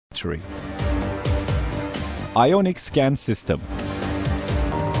battery. Ionic Scan system.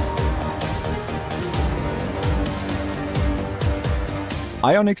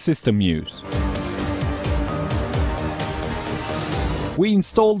 Ionic system use. We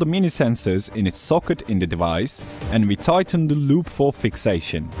install the mini sensors in its socket in the device and we tighten the loop for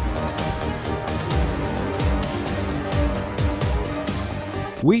fixation.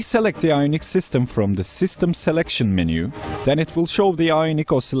 We select the Ionic system from the System Selection menu, then it will show the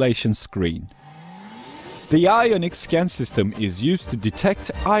Ionic oscillation screen. The Ionic Scan system is used to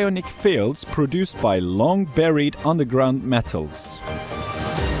detect ionic fields produced by long buried underground metals.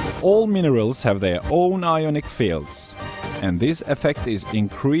 All minerals have their own ionic fields, and this effect is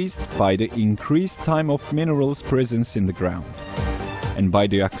increased by the increased time of minerals' presence in the ground, and by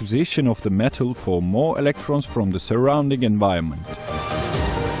the acquisition of the metal for more electrons from the surrounding environment.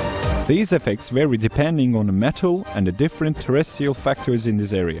 These effects vary depending on the metal and the different terrestrial factors in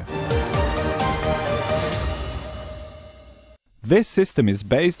this area. This system is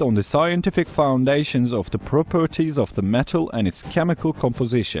based on the scientific foundations of the properties of the metal and its chemical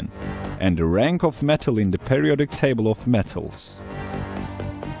composition, and the rank of metal in the periodic table of metals.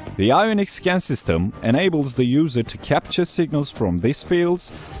 The Ionic Scan system enables the user to capture signals from these fields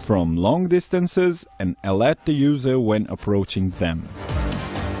from long distances and alert the user when approaching them.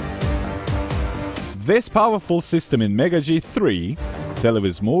 This powerful system in Mega G3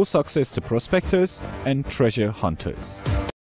 delivers more success to prospectors and treasure hunters.